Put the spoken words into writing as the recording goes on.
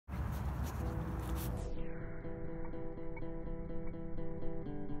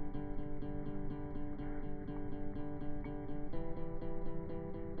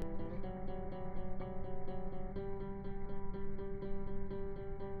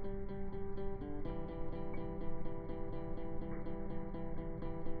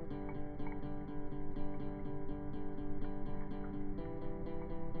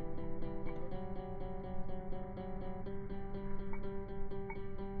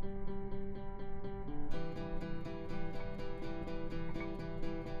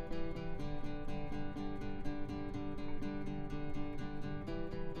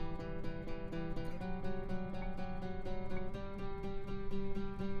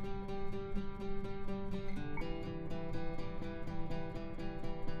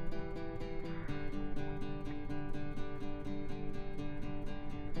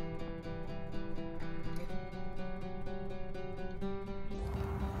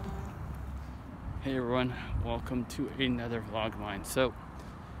Hey everyone, welcome to another vlog of mine. So,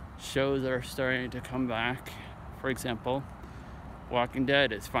 shows are starting to come back. For example, Walking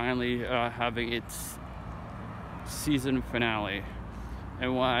Dead is finally having its season finale.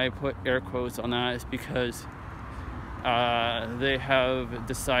 And why I put air quotes on that is because they have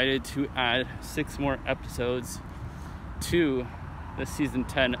decided to add 6 more episodes to the season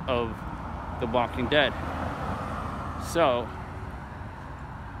 10 of The Walking Dead. So,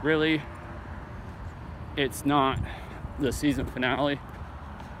 really, it's not the season finale,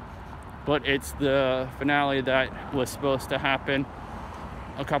 but it's the finale that was supposed to happen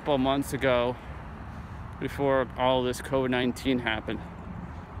a couple of months ago before all this COVID-19 happened.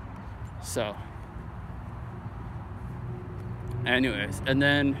 So anyways, and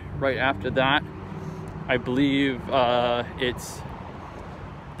then right after that, I believe it's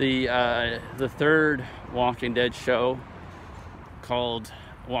the third Walking Dead show called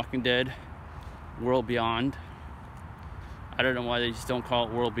Walking Dead World Beyond. I don't know why they just don't call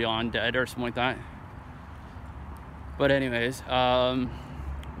it World Beyond Dead or something like that. But anyways,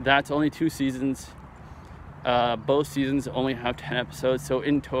 that's only 2 seasons. Both seasons only have 10 episodes, so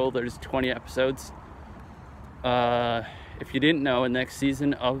in total there's 20 episodes. If you didn't know, the next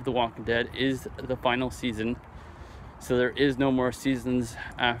season of The Walking Dead is the final season, so there is no more seasons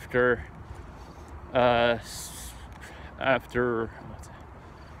after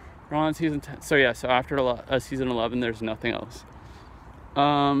we're on season 10. So yeah, so after season 11, there's nothing else.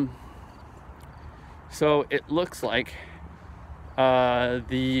 So it looks like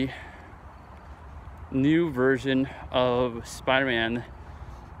the new version of Spider-Man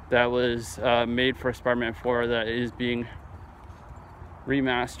that was made for Spider-Man 4 that is being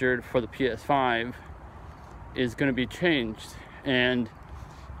remastered for the PS5 is going to be changed. And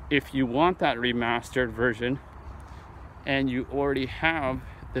if you want that remastered version and you already have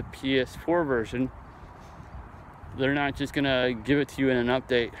the PS4 version, they're not just gonna give it to you in an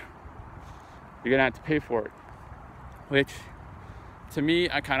update. You're gonna have to pay for it, which to me,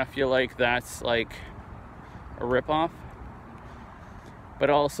 I kind of feel like that's like a ripoff. But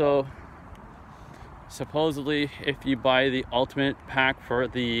also, supposedly, if you buy the ultimate pack for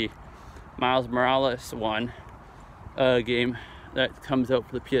the Miles Morales game that comes out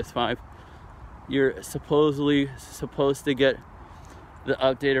for the PS5, you're supposedly supposed to get the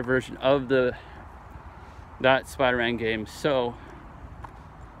updated version of that Spider-Man game. So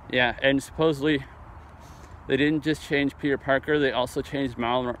yeah, and supposedly they didn't just change Peter Parker, they also changed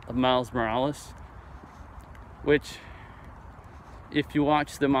Miles Morales, which, if you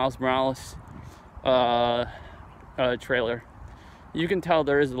watch the Miles Morales trailer, you can tell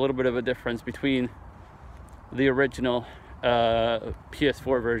there is a little bit of a difference between the original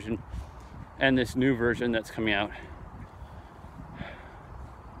PS4 version and this new version that's coming out.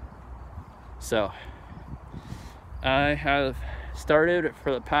 So I have started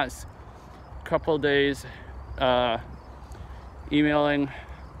for the past couple of days emailing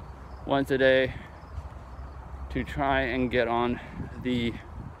once a day to try and get on the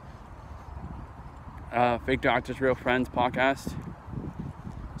Fake Doctors Real Friends podcast.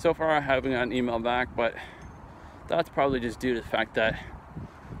 So far I haven't got an email back, but that's probably just due to the fact that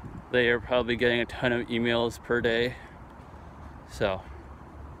they are probably getting a ton of emails per day. So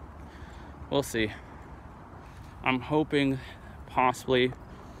we'll see. I'm hoping possibly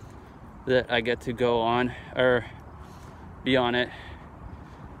that I get to go on or be on it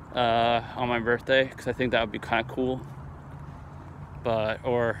on my birthday, because I think that would be kind of cool. But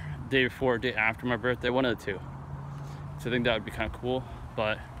or day before, day after my birthday, one of the two. So I think that would be kind of cool.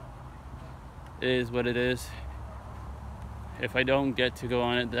 But it is what it is. If I don't get to go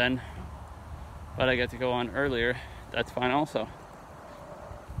on it then, but I get to go on earlier, that's fine also.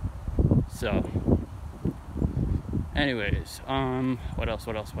 So anyways, what else?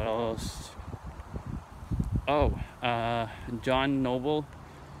 Oh, John Noble,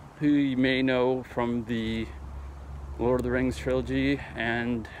 who you may know from the Lord of the Rings trilogy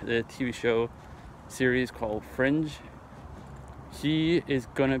and the TV show series called Fringe. He is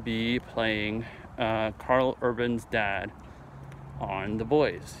gonna be playing Carl Urban's dad on The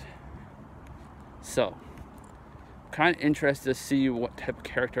Boys. So kind of interested to see what type of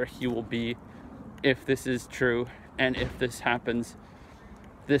character he will be, if this is true and if this happens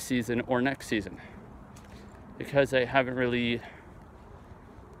this season or next season, because they haven't really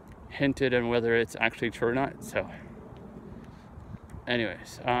hinted on whether it's actually true or not. So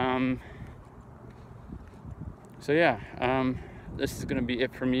anyways, so yeah, this is gonna be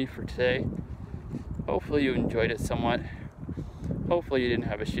it for me for today. Hopefully you enjoyed it somewhat. Hopefully you didn't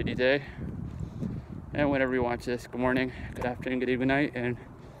have a shitty day. And whenever you watch this, good morning, good afternoon, good evening, night, and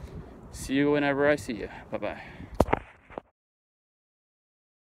See you whenever I see you. Bye-bye.